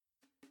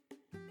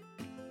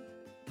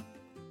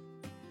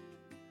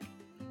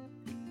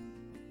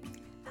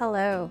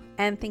Hello,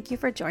 and thank you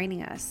for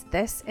joining us.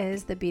 This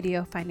is the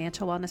BDO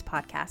Financial Wellness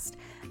Podcast,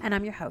 and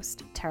I'm your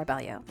host, Tara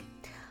Bellio.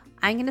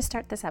 I'm going to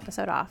start this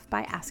episode off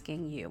by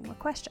asking you a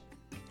question.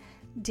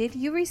 Did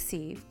you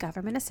receive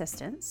government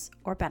assistance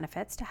or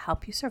benefits to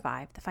help you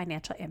survive the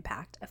financial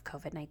impact of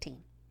COVID-19?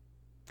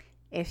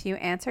 If you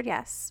answered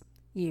yes,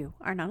 you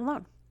are not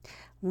alone.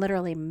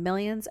 Literally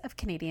millions of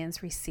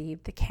Canadians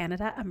received the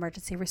Canada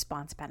Emergency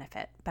Response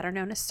Benefit, better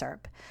known as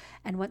CERB.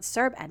 And once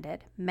CERB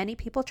ended, many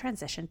people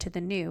transitioned to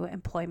the new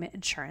Employment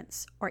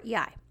Insurance, or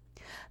EI.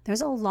 There's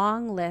a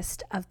long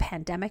list of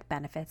pandemic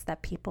benefits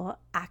that people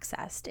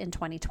accessed in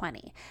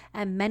 2020,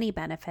 and many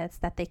benefits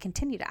that they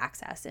continue to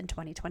access in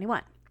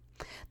 2021.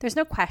 There's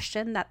no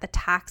question that the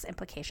tax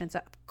implications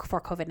for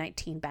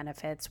COVID-19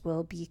 benefits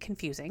will be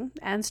confusing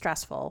and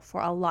stressful for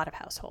a lot of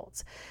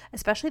households,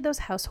 especially those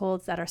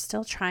households that are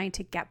still trying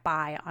to get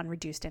by on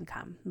reduced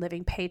income,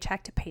 living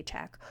paycheck to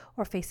paycheck,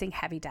 or facing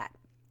heavy debt.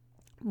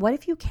 What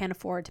if you can't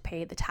afford to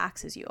pay the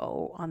taxes you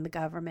owe on the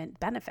government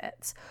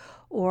benefits?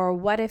 Or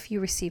what if you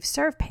receive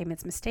CERB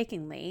payments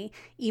mistakenly,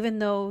 even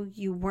though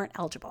you weren't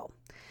eligible?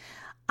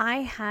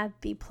 I had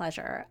the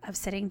pleasure of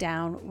sitting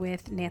down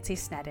with Nancy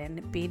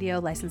Snedden,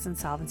 BDO Licensed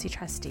Insolvency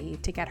Trustee,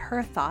 to get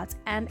her thoughts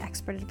and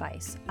expert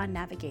advice on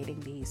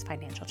navigating these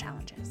financial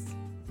challenges.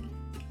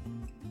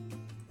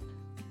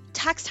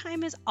 Tax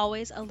time is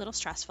always a little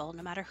stressful,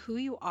 no matter who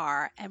you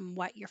are and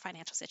what your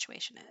financial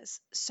situation is.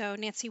 So,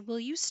 Nancy,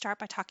 will you start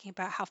by talking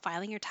about how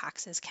filing your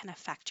taxes can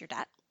affect your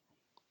debt?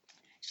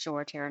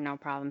 Sure, Tara, no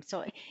problem.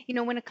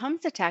 When it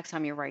comes to tax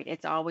time, you're right.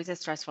 It's always a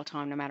stressful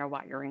time, no matter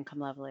what your income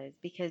level is,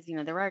 because,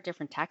 there are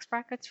different tax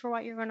brackets for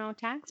what you're going to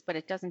tax, but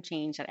it doesn't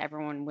change that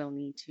everyone will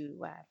need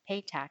to pay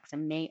tax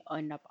and may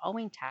end up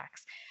owing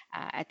tax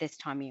at this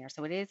time of year.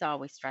 So it is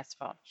always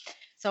stressful.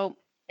 So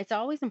it's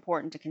always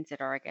important to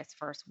consider, I guess,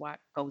 first what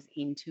goes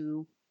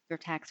into your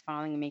tax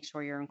filing and make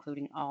sure you're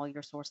including all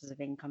your sources of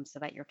income so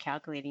that you're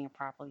calculating it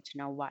properly to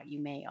know what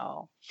you may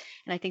owe.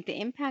 And I think the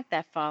impact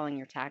that filing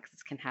your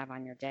taxes can have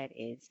on your debt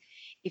is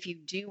if you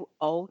do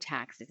owe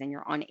taxes and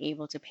you're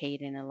unable to pay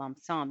it in a lump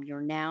sum,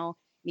 you're now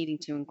needing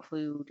to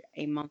include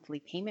a monthly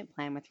payment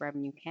plan with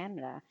Revenue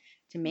Canada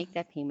to make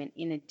that payment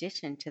in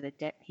addition to the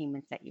debt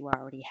payments that you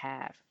already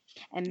have.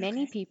 And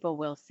many people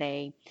will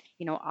say,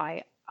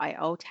 I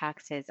owe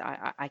taxes,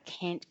 I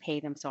can't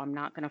pay them, so I'm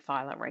not going to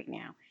file it right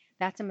now.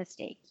 That's a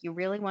mistake. You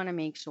really want to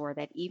make sure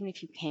that even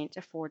if you can't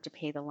afford to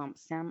pay the lump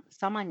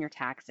sum on your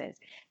taxes,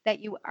 that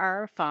you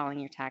are filing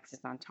your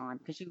taxes on time,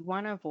 because you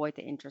want to avoid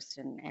the interest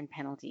and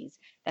penalties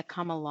that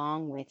come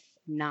along with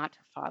not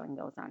filing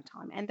those on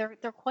time. And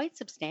they're quite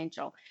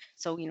substantial.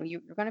 So,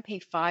 you're going to pay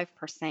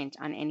 5%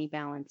 on any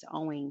balance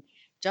owing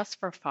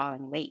just for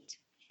filing late.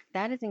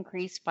 That is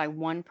increased by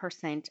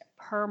 1%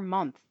 per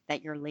month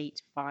that you're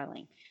late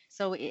filing.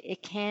 So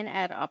it can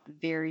add up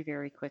very,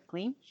 very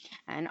quickly.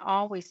 And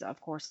always, of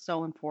course,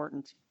 so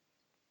important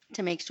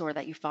to make sure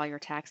that you file your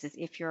taxes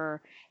if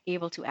you're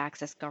able to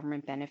access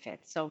government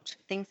benefits. So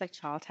things like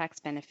child tax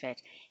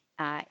benefit,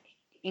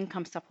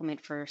 income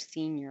supplement for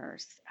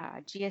seniors,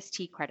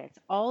 GST credits,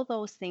 all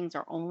those things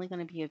are only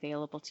going to be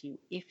available to you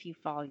if you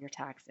file your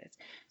taxes.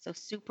 So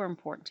super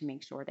important to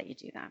make sure that you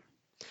do that.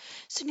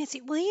 So,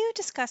 Nancy, will you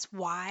discuss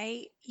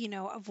why,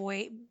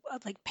 avoid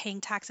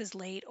paying taxes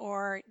late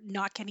or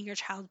not getting your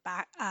child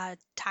back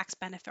tax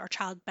benefit or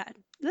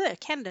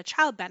Canada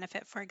child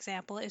benefit, for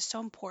example, is so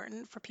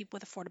important for people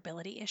with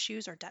affordability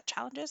issues or debt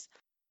challenges?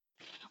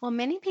 Well,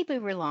 many people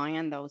rely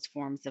on those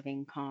forms of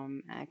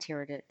income,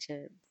 Tara,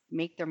 to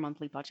make their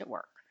monthly budget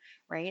work,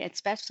 right?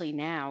 Especially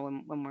now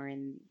when we're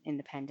in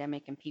the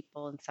pandemic and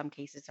people in some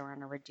cases are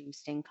on a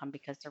reduced income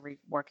because they're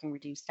working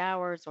reduced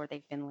hours or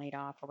they've been laid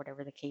off or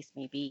whatever the case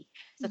may be.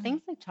 So Mhm.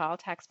 things like child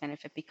tax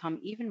benefit become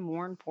even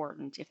more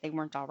important if they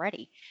weren't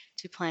already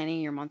to planning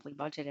your monthly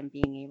budget and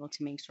being able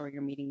to make sure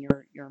you're meeting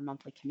your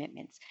monthly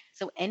commitments.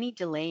 So any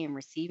delay in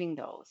receiving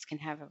those can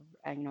have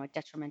a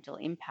detrimental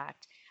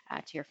impact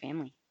to your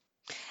family.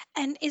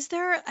 And is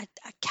there a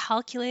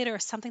calculator or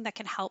something that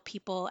can help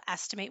people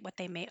estimate what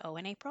they may owe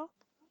in April?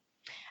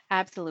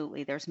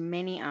 Absolutely. There's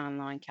many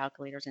online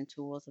calculators and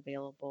tools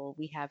available.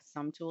 We have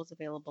some tools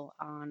available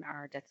on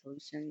our Debt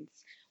Solutions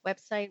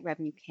website.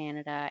 Revenue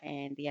Canada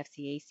and the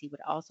FCAC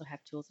would also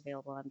have tools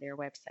available on their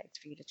websites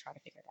for you to try to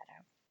figure that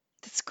out.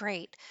 That's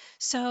great.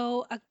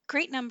 So, a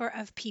great number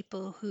of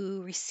people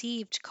who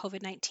received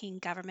COVID-19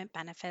 government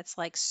benefits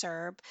like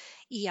CERB,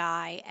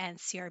 EI, and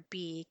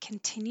CRB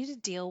continue to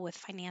deal with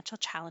financial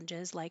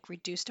challenges like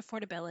reduced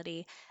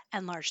affordability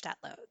and large debt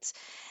loads.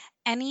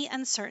 Any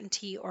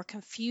uncertainty or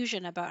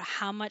confusion about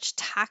how much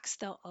tax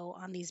they'll owe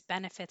on these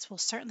benefits will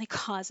certainly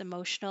cause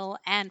emotional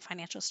and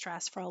financial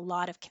stress for a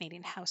lot of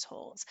Canadian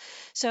households.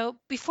 So,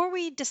 before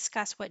we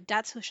discuss what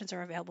debt solutions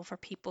are available for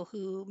people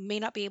who may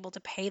not be able to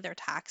pay their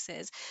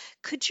taxes,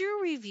 could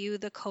you review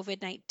the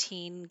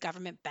COVID-19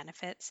 government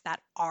benefits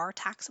that are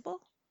taxable?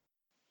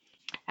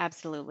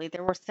 Absolutely.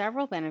 There were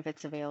several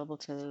benefits available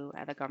to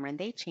the government.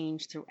 They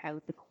changed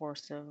throughout the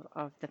course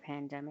of the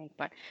pandemic.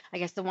 But I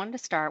guess the one to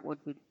start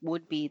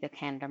would be the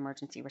Canada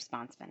Emergency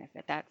Response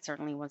Benefit. That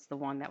certainly was the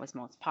one that was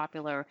most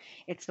popular.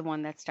 It's the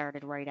one that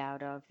started right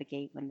out of the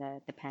gate when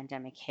the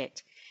pandemic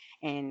hit.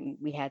 And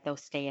we had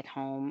those stay at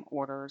home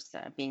orders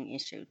being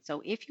issued.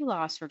 So if you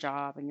lost your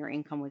job and your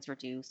income was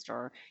reduced,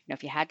 or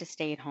if you had to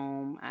stay at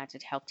home to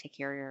help take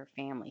care of your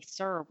family,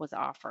 CERB was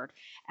offered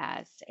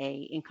as a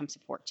income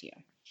support to you.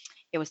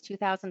 It was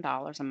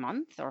 $2,000 a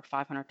month or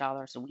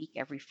 $500 a week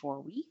every 4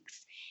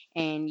 weeks.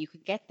 And you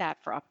could get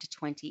that for up to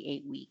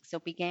 28 weeks. So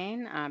it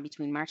began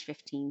between March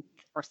 15th,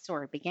 or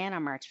sorry, began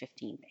on March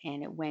 15th,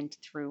 and it went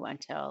through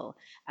until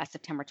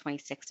September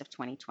 26th of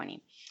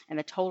 2020. And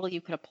the total you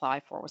could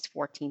apply for was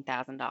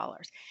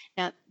 $14,000.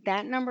 Now,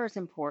 that number is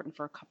important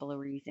for a couple of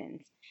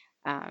reasons.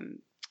 Um,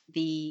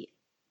 the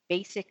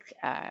basic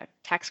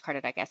tax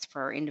credit, I guess,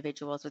 for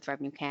individuals with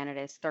Revenue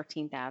Canada is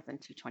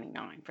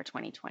 13,229 for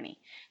 2020. Okay.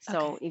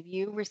 So if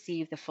you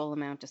receive the full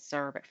amount of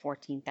CERB at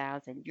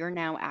 14,000,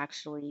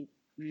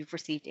 you've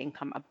received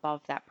income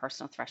above that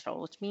personal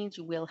threshold, which means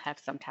you will have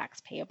some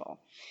tax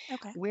payable.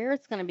 Okay. Where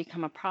it's going to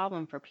become a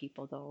problem for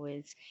people, though,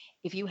 is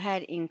if you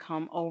had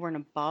income over and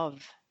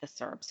above the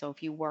CERB. So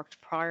if you worked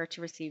prior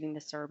to receiving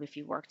the CERB, if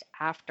you worked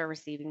after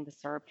receiving the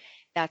CERB,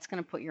 that's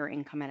going to put your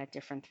income at a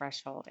different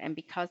threshold. And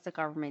because the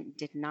government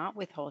did not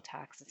withhold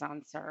taxes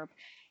on CERB,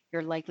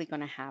 you're likely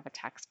going to have a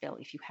tax bill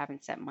if you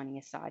haven't set money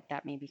aside.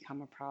 That may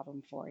become a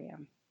problem for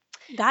you.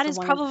 That So is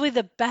one of probably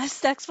the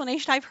best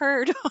explanation I've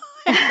heard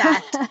on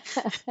that.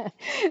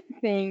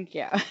 Thank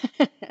you.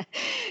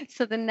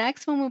 So the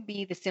next one will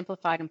be the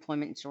Simplified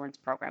Employment Insurance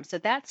Program. So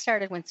that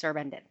started when CERB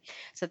ended.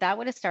 So that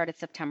would have started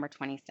September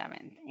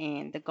 27th.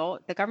 And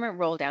the government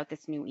rolled out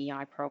this new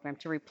EI program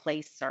to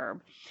replace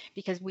CERB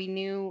because we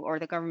knew, or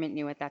the government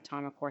knew at that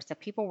time, of course, that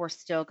people were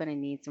still going to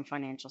need some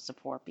financial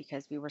support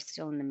because we were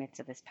still in the midst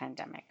of this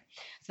pandemic.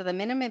 So the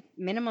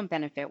minimum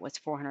benefit was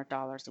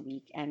 $400 a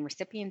week, and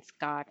recipients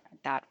got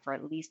that for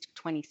at least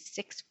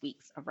 26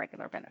 weeks of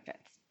regular benefits.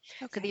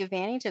 So the Okay.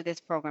 advantage of this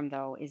program,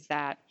 though, is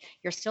that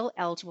you're still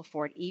eligible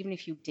for it even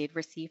if you did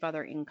receive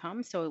other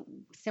income. So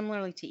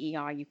similarly to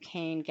EI, you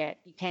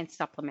can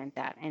supplement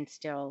that and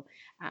still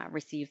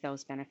receive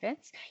those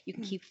benefits. You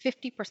can Mhm. keep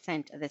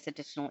 50% of this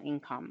additional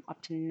income,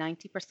 up to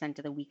 90%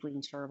 of the weekly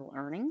insurable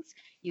earnings,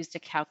 used to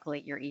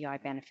calculate your EI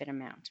benefit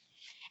amount.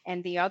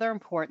 And the other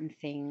important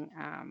thing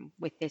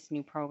with this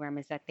new program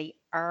is that they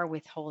are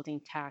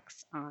withholding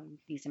tax on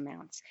these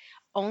amounts,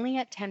 only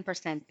at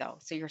 10% though.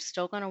 So you're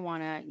still going to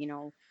want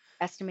to,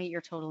 estimate your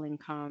total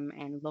income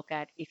and look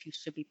at if you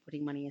should be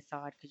putting money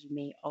aside because you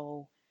may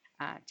owe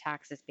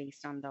taxes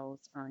based on those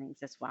earnings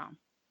as well.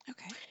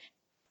 Okay.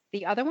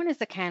 The other one is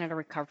the Canada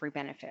Recovery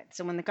Benefit.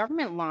 So when the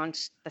government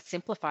launched the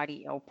simplified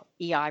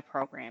EI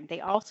program,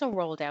 they also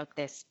rolled out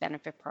this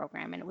benefit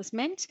program, and it was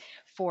meant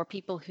for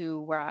people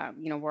who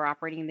were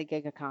operating in the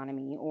gig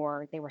economy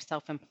or they were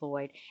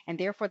self-employed, and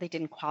therefore they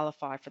didn't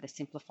qualify for the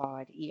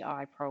simplified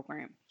EI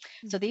program.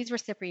 So Mhm. these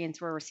recipients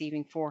were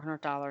receiving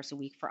 $400 a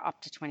week for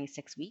up to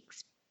 26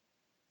 weeks.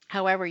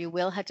 However, you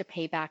will have to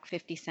pay back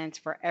 50 cents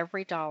for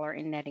every dollar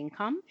in net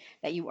income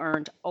that you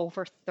earned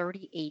over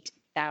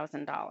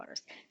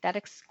 $38,000. That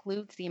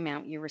excludes the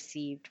amount you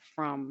received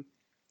from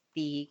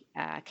the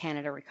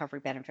Canada Recovery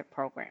Benefit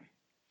Program.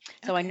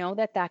 So I Okay. know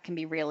that that can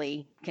be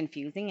really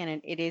confusing,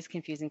 and it is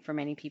confusing for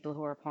many people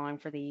who are applying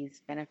for these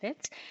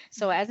benefits.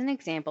 So, Mhm. as an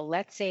example,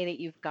 let's say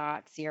that you've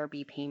got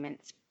CRB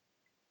payments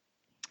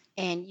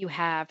and you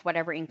have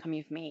whatever income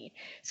you've made.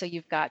 So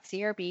you've got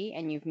CRB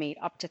and you've made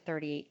up to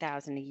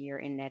 38,000 a year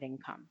in net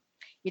income.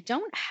 You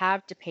don't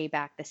have to pay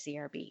back the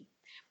CRB.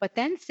 But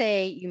then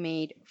say you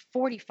made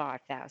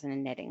 45,000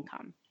 in net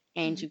income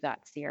and Mhm. you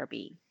got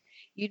CRB.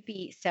 You'd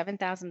be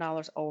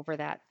 $7,000 over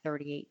that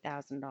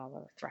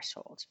 $38,000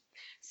 threshold.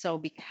 So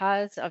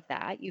because of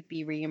that, you'd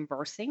be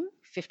reimbursing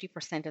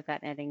 50% of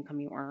that net income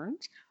you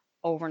earned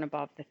over and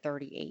above the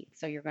 38.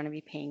 So you're going to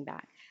be paying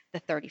back the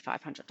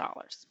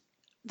 $3,500.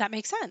 That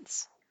makes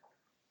sense.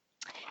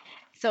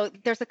 So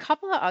there's a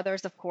couple of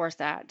others, of course,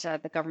 that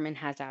the government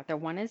has out there.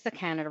 One is the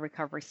Canada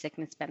Recovery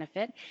Sickness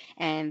Benefit,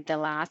 and the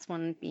last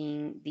one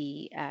being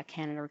the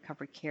Canada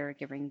Recovery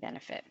Caregiving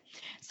Benefit.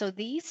 So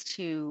these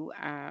two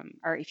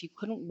are if you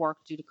couldn't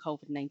work due to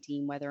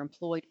COVID-19, whether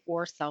employed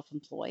or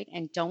self-employed,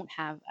 and don't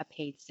have a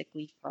paid sick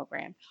leave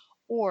program,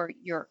 or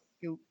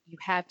you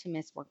have to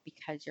miss work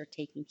because you're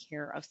taking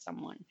care of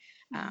someone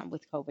Mhm.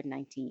 with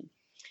COVID-19.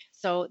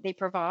 So they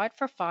provide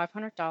for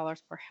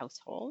 $500 per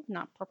household,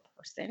 not per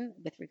person,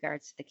 with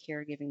regards to the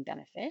caregiving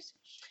benefit.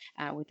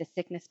 With the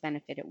sickness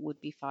benefit, it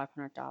would be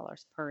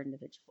 $500 per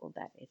individual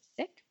that is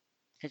sick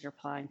because you're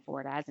applying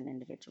for it as an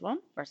individual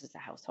versus a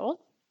household.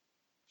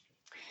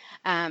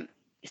 Um,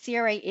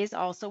 CRA is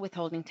also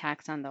withholding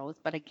tax on those,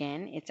 but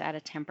again, it's at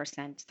a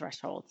 10%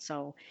 threshold.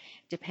 So,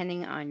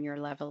 depending on your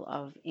level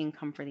of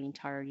income for the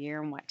entire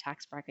year and what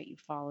tax bracket you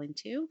fall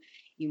into,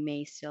 you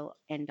may still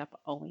end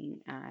up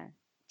owing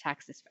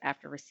taxes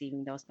after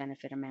receiving those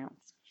benefit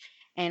amounts.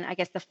 And I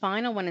guess the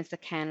final one is the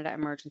Canada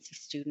Emergency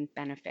Student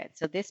Benefit.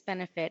 So this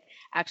benefit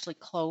actually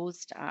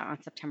closed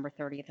on September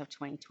 30th of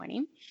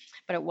 2020,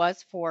 but it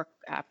was for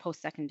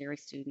post-secondary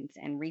students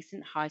and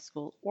recent high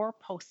school or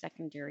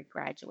post-secondary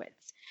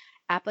graduates.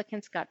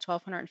 Applicants got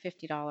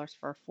 $1,250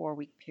 for a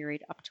 4-week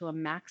period up to a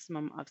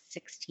maximum of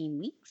 16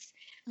 weeks.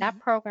 That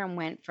Mhm. program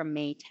went from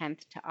May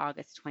 10th to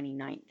August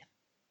 29th.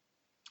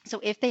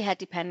 So if they had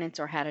dependents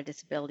or had a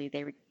disability,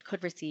 they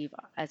could receive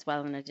as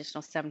well an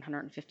additional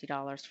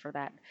 $750 for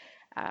that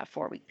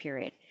 4-week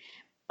period.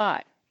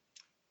 But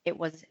it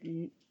was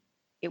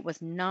it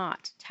was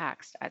not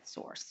taxed at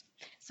source.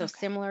 So Okay.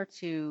 similar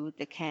to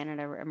the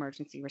Canada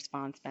Emergency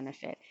Response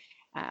Benefit,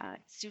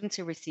 students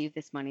who receive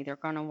this money, they're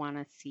going to want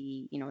to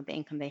see, the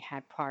income they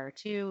had prior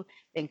to,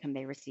 the income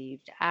they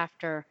received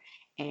after,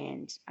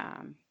 and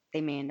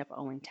they may end up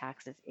owing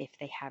taxes if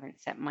they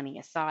haven't set money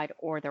aside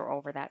or they're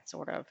over that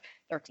sort of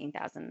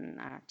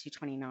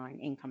 13,229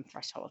 income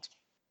threshold.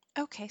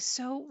 Okay,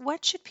 so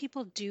what should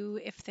people do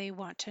if they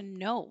want to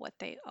know what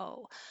they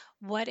owe?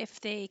 What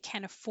if they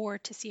can't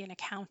afford to see an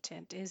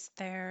accountant? Is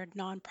there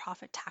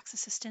nonprofit tax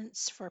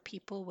assistance for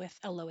people with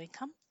a low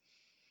income?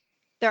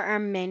 There are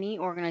many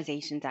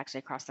organizations actually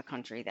across the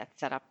country that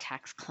set up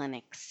tax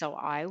clinics. So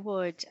I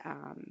would,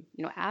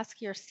 ask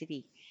your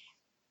city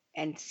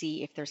and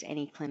see if there's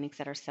any clinics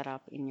that are set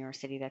up in your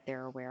city that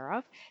they're aware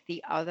of.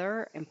 The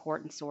other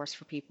important source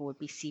for people would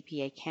be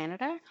CPA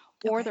Canada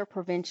or Okay. their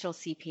provincial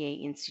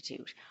CPA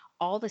Institute.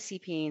 All the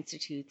CPA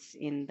institutes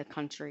in the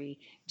country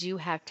do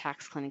have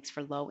tax clinics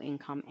for low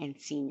income and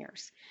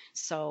seniors.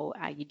 So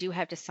you do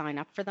have to sign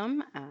up for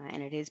them,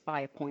 and it is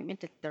by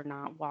appointment. They're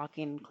not walk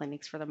in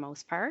clinics for the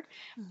most part,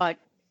 Mhm. but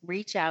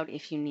reach out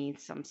if you need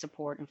some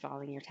support in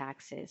filing your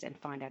taxes and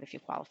find out if you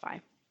qualify.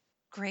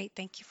 Great,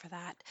 thank you for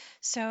that.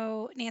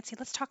 So, Nancy,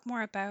 let's talk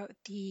more about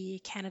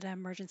the Canada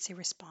Emergency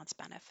Response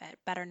Benefit,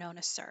 better known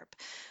as CERB.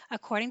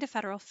 According to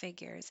federal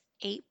figures,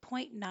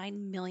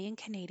 8.9 million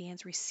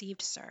Canadians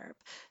received CERB.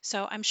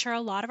 So, I'm sure a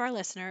lot of our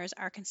listeners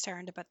are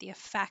concerned about the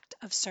effect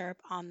of CERB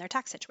on their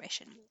tax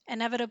situation.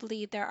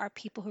 Inevitably, there are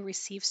people who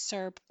receive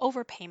CERB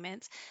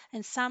overpayments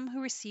and some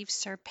who receive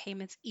CERB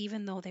payments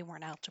even though they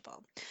weren't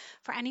eligible.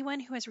 For anyone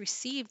who has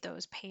received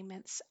those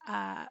payments,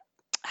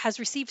 has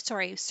received,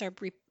 sorry,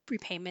 CERB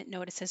repayment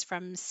notices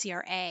from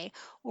CRA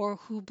or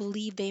who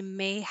believe they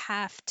may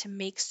have to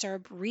make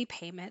CERB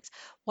repayments,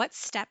 what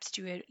steps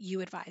do you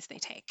advise they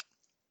take?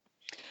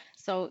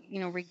 So,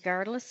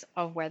 regardless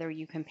of whether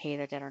you can pay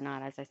the debt or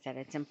not, as I said,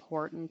 it's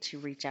important to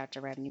reach out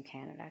to Revenue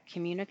Canada.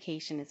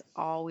 Communication is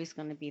always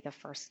going to be the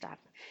first step.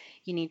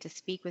 You need to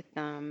speak with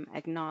them,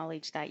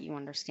 acknowledge that you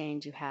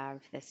understand you have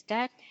this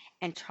debt,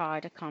 and try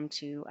to come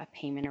to a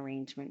payment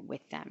arrangement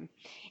with them.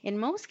 In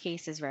most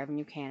cases,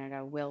 Revenue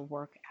Canada will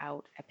work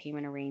out a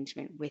payment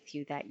arrangement with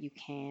you that you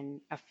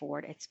can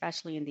afford,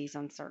 especially in these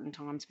uncertain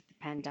times with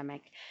the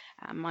pandemic.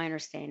 My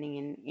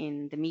understanding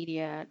in the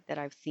media that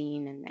I've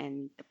seen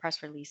and the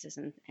press releases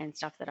and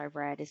stuff that I've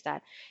read is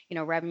that,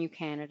 Revenue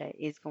Canada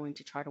is going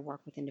to try to work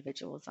with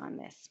individuals on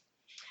this.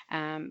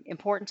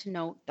 Important to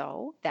note,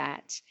 though,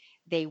 that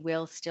they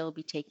will still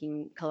be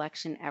taking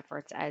collection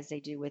efforts as they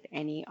do with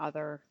any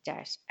other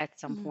debt at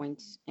some Mhm.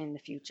 point in the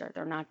future.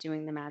 They're not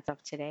doing them as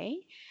of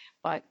today,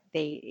 but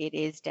it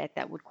is debt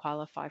that would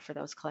qualify for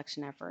those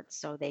collection efforts.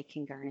 So they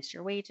can garnish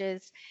your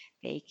wages,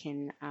 they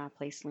can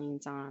place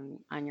liens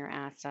on your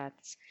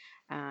assets,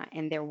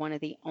 and they're one of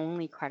the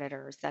only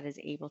creditors that is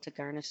able to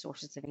garnish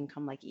sources of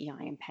income like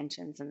EI and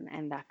pensions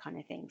and that kind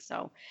of thing.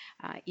 So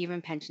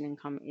even pension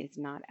income is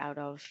not out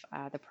of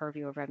the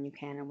purview of Revenue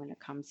Canada when it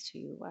comes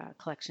to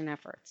collection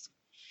efforts.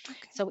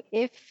 Okay. So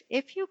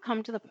if you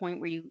come to the point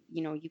where you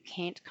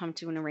can't come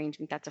to an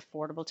arrangement that's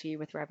affordable to you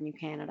with Revenue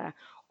Canada,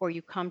 or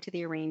you come to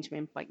the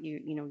arrangement but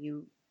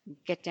you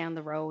get down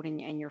the road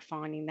and you're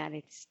finding that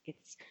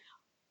it's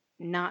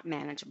not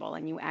manageable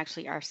and you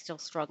actually are still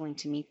struggling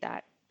to meet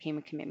that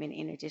payment commitment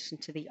in addition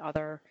to the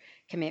other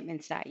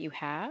commitments that you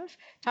have,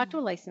 talk to a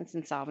Mhm. licensed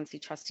insolvency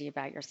trustee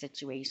about your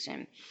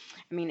situation.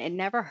 I mean, it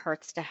never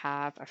hurts to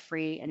have a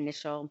free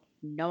initial,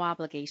 no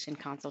obligation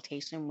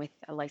consultation with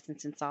a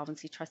licensed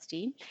insolvency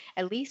trustee.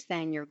 At least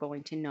then you're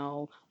going to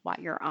know what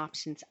your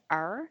options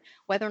are,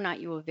 whether or not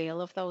you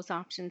avail of those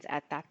options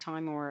at that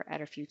time or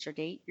at a future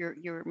date.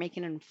 You're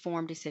making an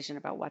informed decision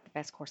about what the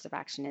best course of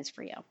action is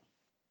for you.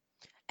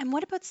 And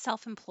what about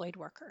self employed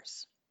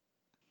workers?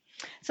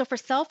 So for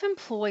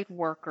self-employed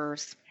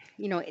workers,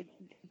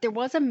 there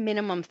was a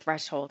minimum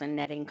threshold in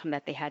net income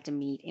that they had to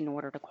meet in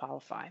order to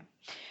qualify.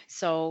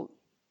 So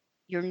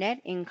your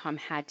net income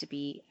had to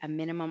be a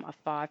minimum of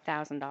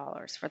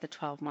 $5,000 for the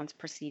 12 months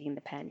preceding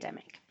the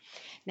pandemic.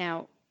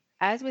 Now,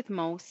 as with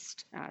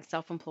most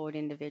self-employed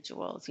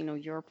individuals,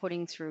 you're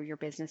putting through your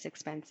business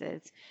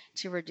expenses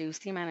to reduce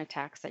the amount of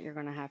tax that you're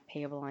going to have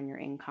payable on your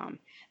income.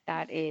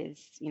 That is,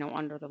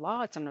 under the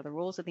law, it's under the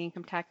rules of the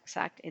Income Tax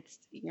Act. It's,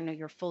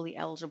 you're fully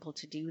eligible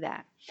to do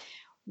that.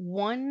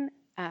 One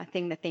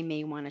thing that they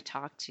may want to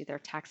talk to their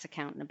tax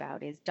accountant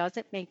about is, does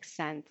it make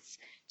sense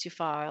to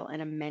file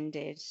an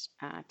amended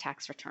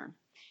tax return?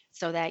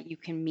 so that you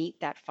can meet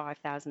that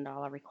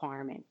 $5,000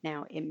 requirement.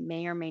 Now, it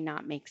may or may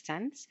not make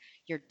sense.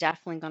 You're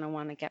definitely going to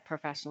want to get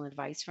professional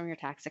advice from your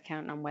tax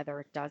accountant on whether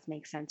it does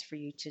make sense for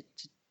you to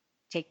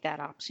take that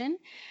option,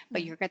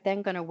 but Mhm. you're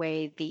then going to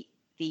weigh the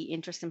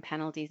interest and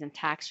penalties and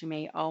tax you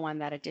may owe on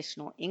that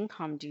additional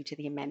income due to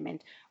the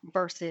amendment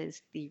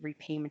versus the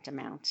repayment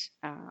amount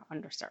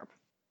under CERB.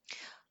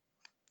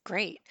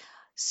 Great.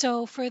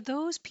 So, for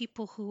those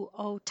people who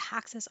owe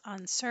taxes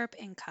on CERB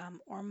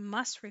income or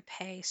must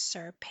repay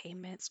CERB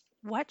payments,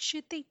 what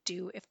should they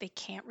do if they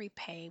can't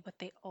repay what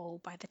they owe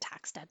by the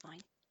tax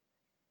deadline?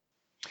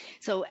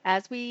 So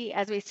as we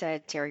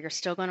said, Terry, you're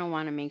still going to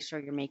want to make sure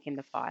you're making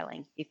the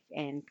filing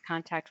and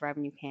contact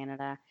Revenue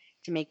Canada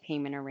to make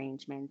payment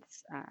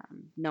arrangements,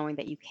 knowing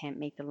that you can't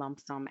make the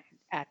lump sum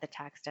at the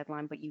tax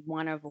deadline, but you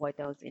want to avoid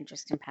those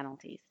interest and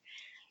penalties.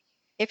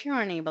 If you're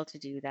unable to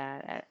do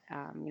that,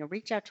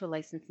 reach out to a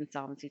licensed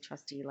insolvency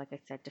trustee, like I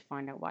said, to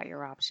find out what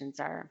your options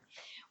are.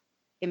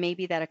 It may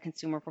be that a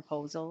consumer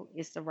proposal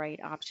is the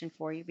right option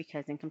for you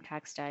because income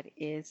tax debt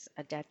is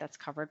a debt that's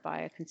covered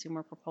by a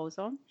consumer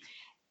proposal.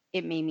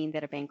 It may mean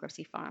that a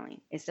bankruptcy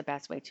filing is the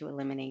best way to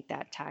eliminate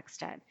that tax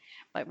debt.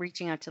 But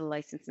reaching out to the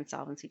licensed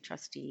insolvency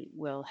trustee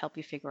will help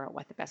you figure out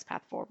what the best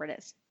path forward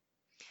is.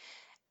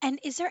 And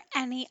is there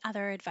any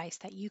other advice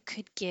that you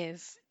could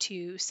give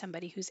to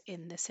somebody who's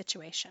in this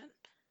situation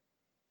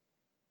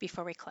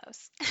before we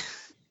close?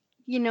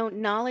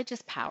 Knowledge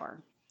is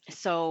power.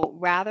 So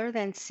rather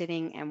than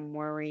sitting and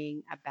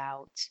worrying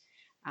about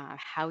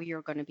how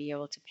you're going to be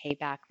able to pay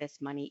back this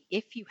money,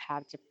 if you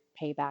have to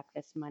pay back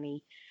this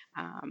money,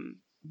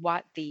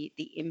 what the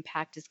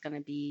impact is going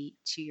to be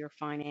to your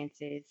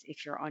finances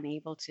if you're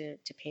unable to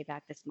pay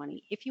back this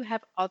money. If you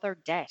have other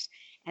debt,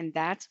 and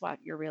that's what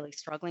you're really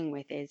struggling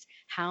with, is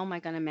how am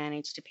I going to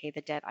manage to pay the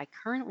debt I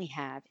currently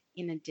have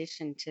in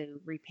addition to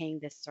repaying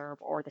this CERB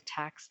or the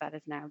tax that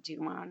is now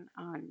due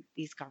on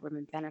these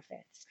government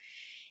benefits.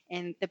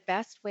 And the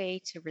best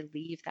way to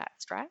relieve that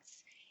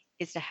stress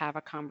is to have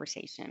a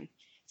conversation.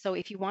 So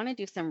if you want to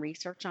do some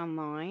research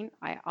online,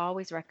 I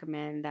always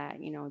recommend that,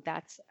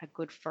 that's a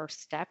good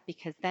first step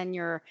because then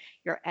you're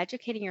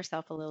educating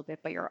yourself a little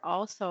bit, but you're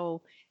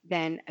also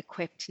then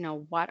equipped to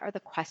know what are the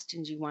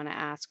questions you want to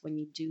ask when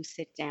you do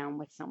sit down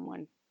with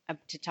someone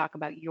to talk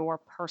about your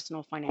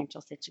personal financial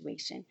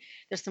situation.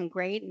 There's some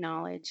great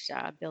knowledge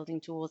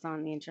building tools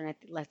on the internet.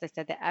 As I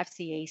said, the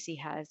FCAC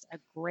has a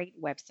great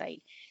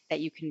website that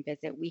you can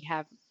visit. We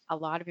have a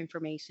lot of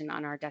information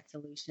on our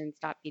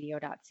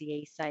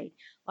debtsolutions.bdo.ca site,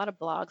 a lot of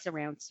blogs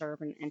around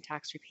CERB and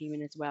tax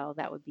repayment as well.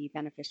 That would be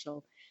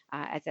beneficial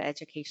as an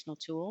educational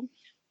tool.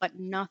 But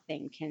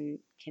nothing can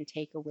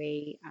take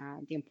away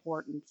the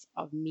importance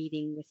of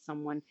meeting with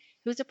someone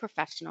who's a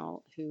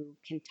professional who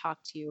can talk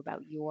to you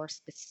about your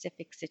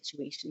specific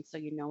situation so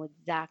you know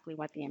exactly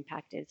what the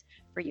impact is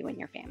for you and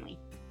your family.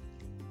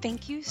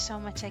 Thank you so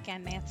much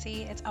again,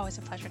 Nancy. It's always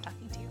a pleasure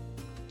talking to you.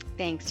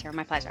 Thanks, Tara.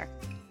 My pleasure.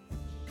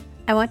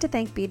 I want to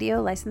thank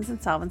BDO Licensed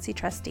Insolvency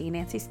Trustee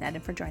Nancy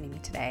Sneddon for joining me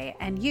today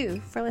and you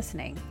for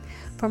listening.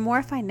 For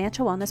more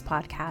financial wellness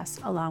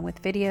podcasts, along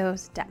with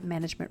videos, debt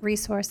management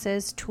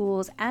resources,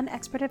 tools, and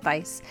expert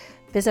advice,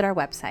 visit our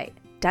website,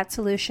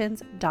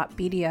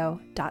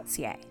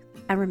 debtsolutions.bdo.ca.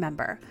 And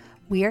remember,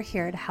 we are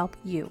here to help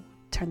you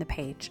turn the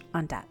page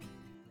on debt.